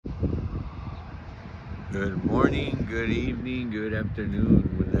Good morning, good evening, good afternoon,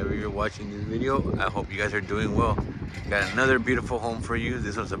 whenever you're watching this video. I hope you guys are doing well. Got another beautiful home for you.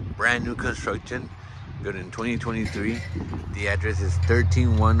 This one's a brand new construction, built in 2023. The address is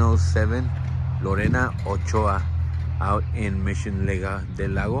 13107 Lorena, Ochoa, out in Mission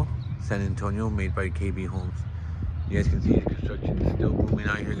del Lago, San Antonio, made by KB Homes. You guys can see the construction is still booming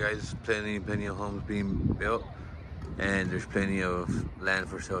out here, guys. Plenty of homes being built, and there's plenty of land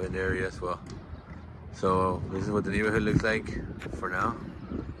for sale in the area as well. So this is what the neighborhood looks like for now.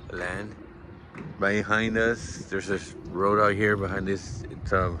 The land behind us, there's a road out here behind this.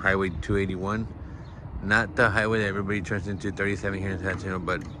 It's Highway 281, not the highway that everybody turns into 37 here in San Antonio,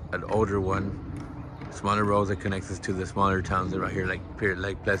 but an older one, smaller road that connects us to the smaller towns right here,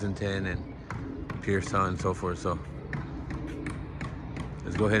 like Pleasanton and Pearson and so forth. So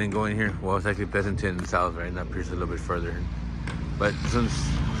let's go ahead and go in here. Well, it's actually Pleasanton south, right? Not Pearson, a little bit further. But this one's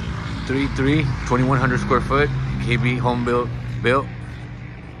 2,100 square foot, KB home built.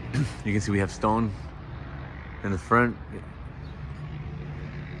 You can see we have stone in the front,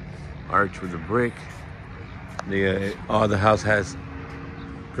 arch with a brick. The house has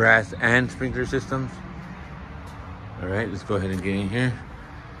grass and sprinkler systems. All right, let's go ahead and get in here.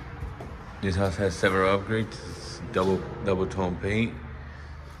 This house has several upgrades. It's double tone paint.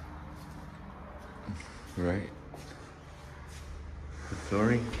 All right, the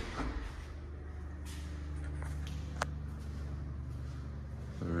flooring.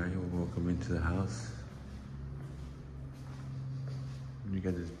 Alright, welcome into the house. You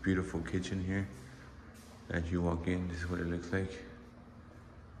got this beautiful kitchen here. As you walk in, this is what it looks like.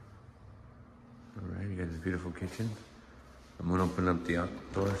 Alright, you got this beautiful kitchen. I'm gonna open up the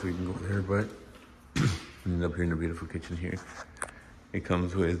outdoor so we can go there, but we end up here in the beautiful kitchen here. It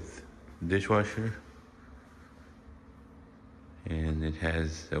comes with dishwasher, and it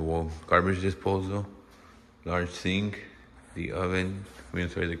has a garbage disposal, large sink, the oven. The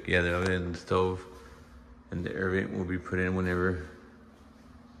oven and the stove, and the air vent will be put in whenever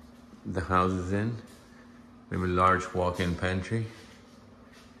the house is in. We have a large walk-in pantry.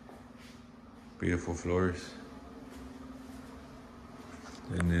 Beautiful floors.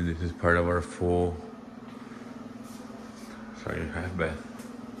 And then this is part of our half bath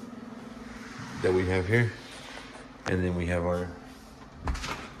that we have here. And then we have our,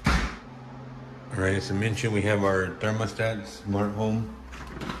 alright, as I mentioned, we have our thermostat, smart home,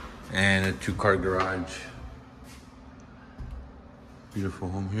 and a 2-car garage. Beautiful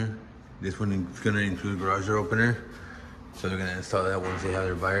home here. This one is gonna include a garage door opener, so they're gonna install that once they have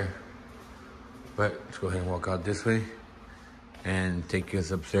their buyer. But let's go ahead and walk out this way and take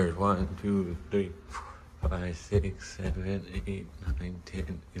us upstairs. 1, 2, 3, 4, 5, 6, 7, 8, 9,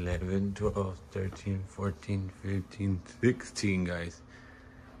 10, 11, 12, 13, 14, 15, 16, guys.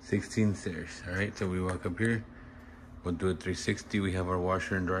 16 stairs. All right, so we walk up here. We'll do a 360. We have our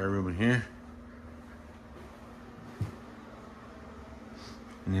washer and dryer room in here.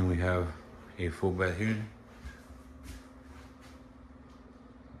 And then we have a full bath here.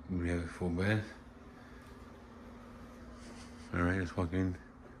 We have a full bath. All right, let's walk in.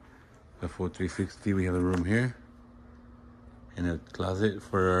 The full 360. We have a room here. And a closet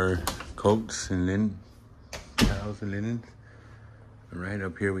for our coats and towels and linens. All right,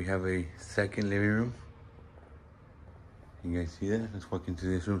 up here we have a second living room. You guys see that? Let's walk into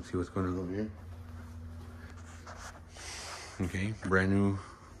this room, see what's going on over here. Okay, brand new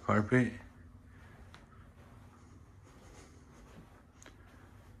carpet.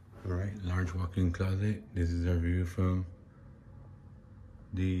 All right, large walk-in closet. This is our view from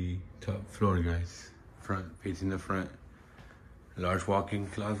the top floor, guys. Front, facing the front. Large walk-in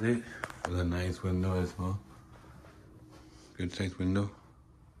closet with a nice window as well. Good size window.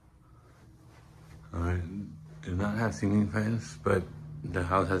 All right. Does not have ceiling fans, but the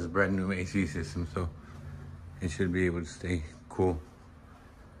house has a brand new AC system, so it should be able to stay cool.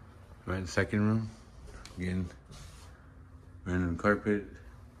 All right, second room. Again, brand new carpet.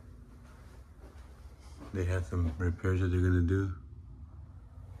 They have some repairs that they're gonna do,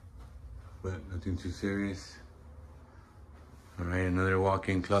 but nothing too serious. All right, another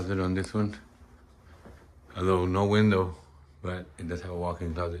walk-in closet on this one. Although no window, but it does have a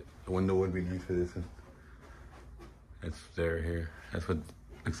walk-in closet. The window would be nice for this one. It's there here. That's what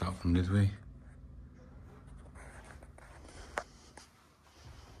looks out from this way.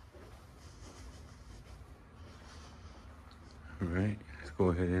 All right, let's go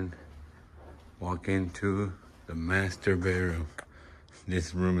ahead and walk into the master bedroom.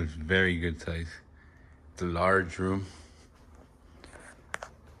 This room is very good size. It's a large room.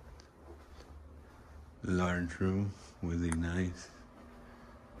 Large room with a nice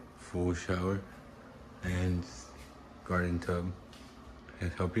full shower. and garden tub.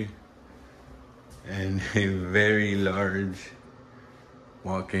 Can I help you? And a very large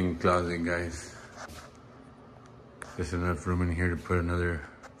walk-in closet, guys. There's enough room in here to put another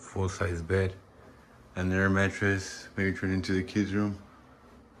full-size bed. And their mattress, maybe turn into the kids' room.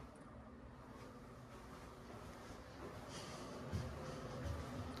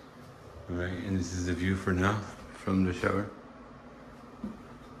 Alright, and this is the view for now from the shower.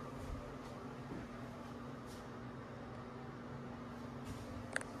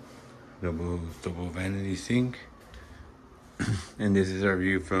 Double vanity sink. And this is our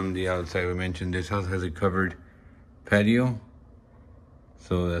view from the outside. We mentioned this house has a covered patio.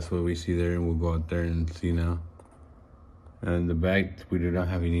 So that's what we see there, and we'll go out there and see now. And the back, we do not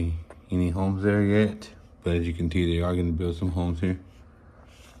have any homes there yet. But as you can see, they are going to build some homes here.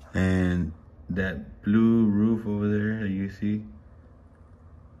 And that blue roof over there that you see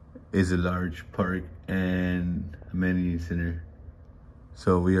is a large park and amenity center.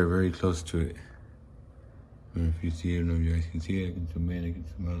 So we are very close to it. And if you see it, I don't know if you guys can see it. I can zoom in, I can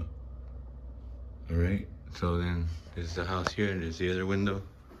zoom out. Alright, so then this is the house here, and there's the other window.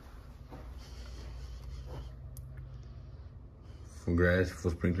 Full grass,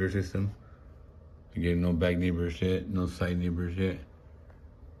 full sprinkler system. Again, no back neighbors yet, no side neighbors yet.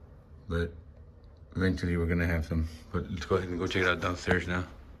 But eventually we're gonna have some. But let's go ahead and go check it out downstairs now.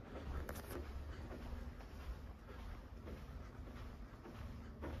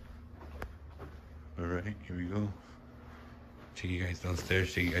 Alright, here we go. Check you guys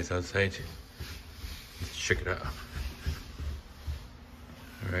downstairs, check you guys outside. Let's check it out.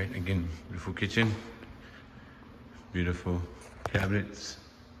 Alright, again, beautiful kitchen. Beautiful cabinets.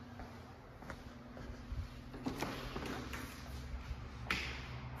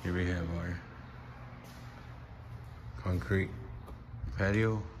 Here we have our concrete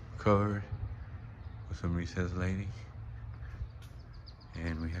patio covered with some recessed lighting.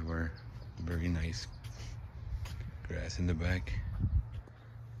 And we have our very nice grass in the back.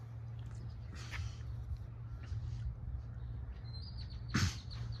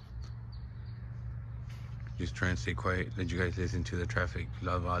 Just trying to stay quiet, let you guys listen to the traffic,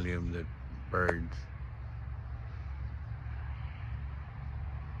 loud volume, the birds.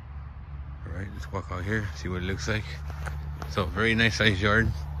 Alright, let's walk out here, see what it looks like. So, very nice sized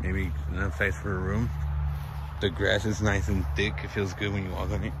yard, maybe enough size for a room. The grass is nice and thick, it feels good when you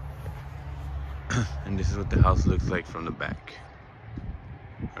walk on it. And this is what the house looks like from the back.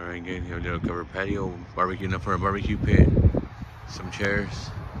 Alright, good. You have a little covered patio, barbecue enough for a barbecue pit, some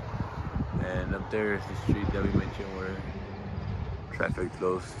chairs. And up there is the street that we mentioned where traffic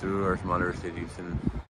flows through our smaller cities. And